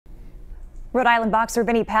Rhode Island boxer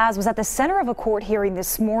Vinny Paz was at the center of a court hearing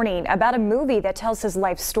this morning about a movie that tells his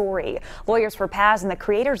life story. Lawyers for Paz and the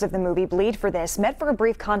creators of the movie Bleed for This met for a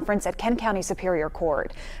brief conference at Kent County Superior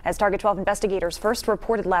Court. As Target 12 investigators first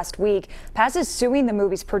reported last week, Paz is suing the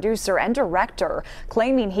movie's producer and director,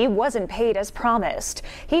 claiming he wasn't paid as promised.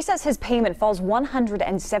 He says his payment falls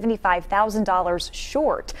 $175,000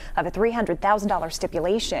 short of a $300,000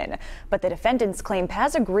 stipulation. But the defendants claim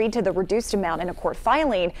Paz agreed to the reduced amount in a court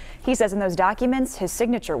filing. He says in those documents his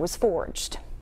signature was forged.